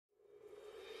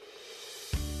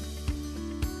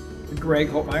Greg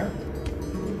Holtmeyer,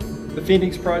 the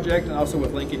Phoenix Project, and also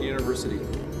with Lincoln University.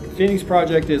 The Phoenix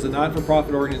Project is a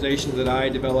non-for-profit organization that I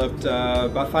developed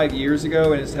about 5 years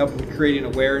ago, and it's helping creating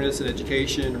awareness and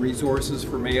education resources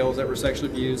for males that were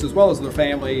sexually abused, as well as their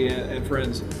family and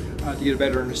friends, to get a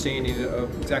better understanding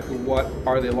of exactly what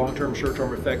are the long-term,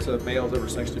 short-term effects of males that were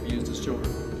sexually abused as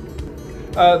children.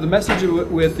 The message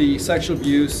with the sexual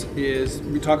abuse is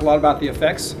we talk a lot about the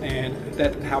effects and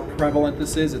how prevalent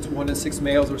this is. It's 1 in 6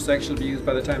 males are sexually abused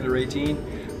by the time they're 18,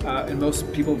 and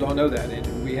most people don't know that.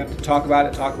 And we have to talk about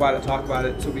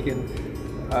it so we can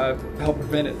help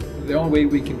prevent it. The only way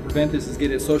we can prevent this is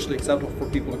get it socially acceptable for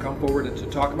people to come forward and to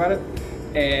talk about it.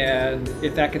 And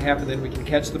if that can happen, then we can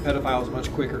catch the pedophiles much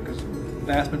quicker, because the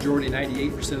vast majority,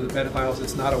 98% of the pedophiles,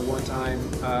 it's not a one-time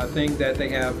thing, that they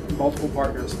have multiple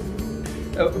partners.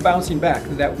 Bouncing back,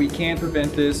 that we can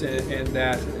prevent this, and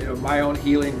that my own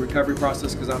healing recovery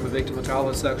process, because I'm a victim of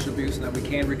childhood sexual abuse, and that we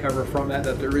can recover from that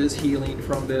there is healing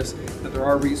from this, that there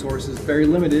are resources, very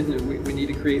limited, and we need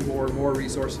to create more and more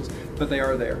resources, but they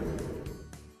are there.